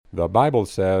The Bible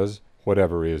says,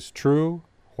 whatever is true,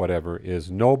 whatever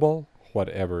is noble,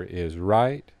 whatever is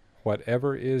right,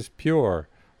 whatever is pure,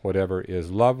 whatever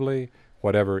is lovely,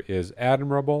 whatever is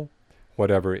admirable,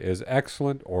 whatever is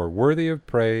excellent or worthy of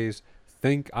praise,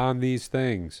 think on these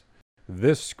things.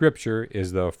 This scripture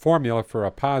is the formula for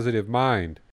a positive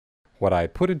mind. What I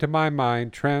put into my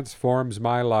mind transforms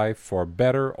my life for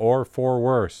better or for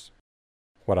worse.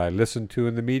 What I listen to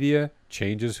in the media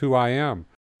changes who I am.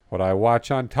 What I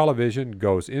watch on television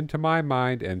goes into my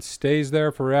mind and stays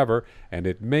there forever, and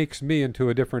it makes me into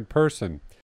a different person.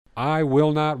 I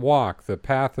will not walk the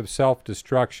path of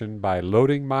self-destruction by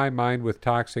loading my mind with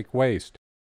toxic waste.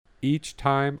 Each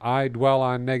time I dwell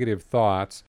on negative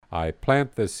thoughts, I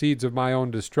plant the seeds of my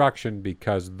own destruction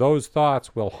because those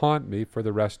thoughts will haunt me for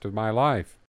the rest of my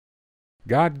life.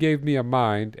 God gave me a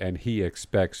mind, and He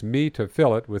expects me to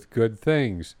fill it with good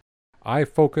things. I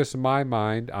focus my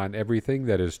mind on everything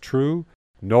that is true,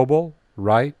 noble,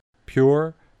 right,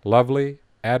 pure, lovely,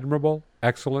 admirable,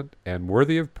 excellent, and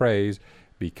worthy of praise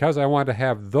because I want to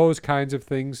have those kinds of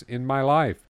things in my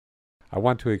life. I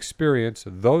want to experience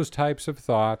those types of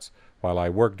thoughts while I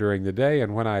work during the day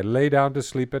and when I lay down to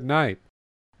sleep at night.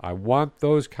 I want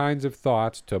those kinds of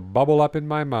thoughts to bubble up in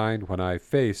my mind when I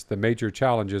face the major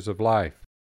challenges of life.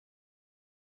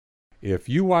 If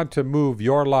you want to move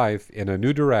your life in a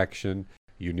new direction,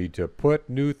 you need to put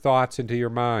new thoughts into your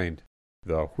mind.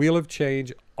 The wheel of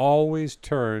change always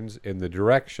turns in the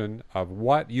direction of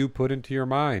what you put into your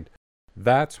mind.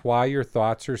 That's why your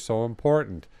thoughts are so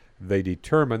important. They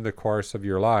determine the course of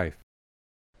your life.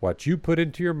 What you put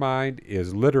into your mind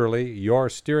is literally your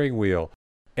steering wheel.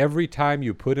 Every time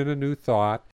you put in a new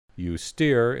thought, you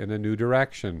steer in a new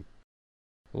direction.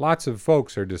 Lots of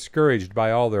folks are discouraged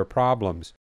by all their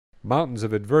problems. Mountains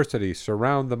of adversity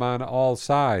surround them on all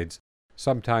sides.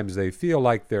 Sometimes they feel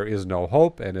like there is no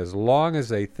hope, and as long as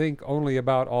they think only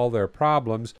about all their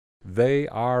problems, they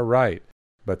are right.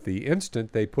 But the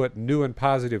instant they put new and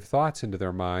positive thoughts into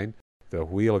their mind, the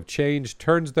wheel of change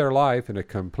turns their life in a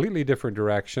completely different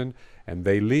direction, and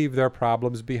they leave their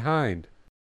problems behind.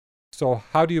 So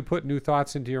how do you put new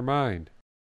thoughts into your mind?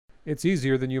 It's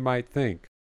easier than you might think.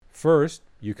 First,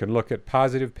 you can look at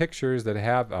positive pictures that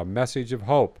have a message of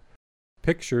hope.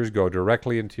 Pictures go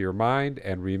directly into your mind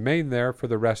and remain there for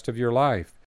the rest of your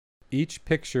life. Each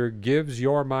picture gives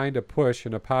your mind a push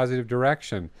in a positive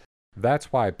direction.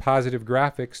 That's why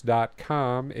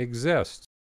positivegraphics.com exists.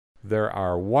 There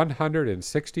are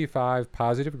 165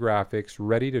 positive graphics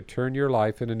ready to turn your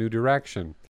life in a new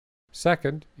direction.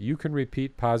 Second, you can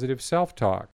repeat positive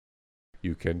self-talk.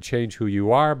 You can change who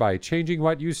you are by changing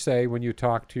what you say when you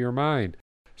talk to your mind.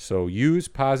 So use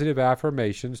positive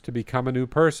affirmations to become a new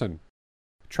person.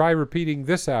 Try repeating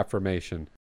this affirmation.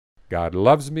 God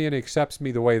loves me and accepts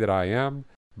me the way that I am,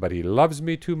 but He loves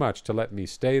me too much to let me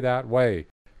stay that way.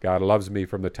 God loves me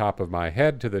from the top of my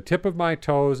head to the tip of my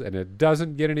toes, and it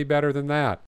doesn't get any better than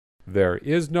that. There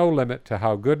is no limit to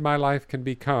how good my life can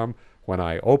become when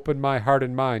I open my heart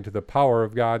and mind to the power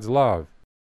of God's love.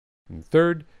 And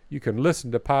third, you can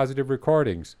listen to positive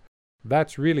recordings.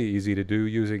 That's really easy to do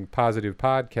using Positive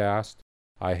Podcast.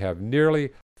 I have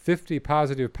nearly 50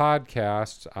 positive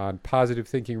podcasts on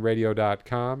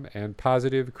positivethinkingradio.com and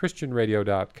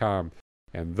positivechristianradio.com.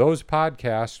 And those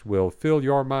podcasts will fill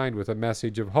your mind with a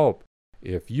message of hope.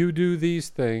 If you do these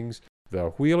things, the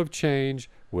wheel of change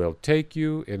will take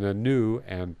you in a new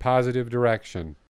and positive direction.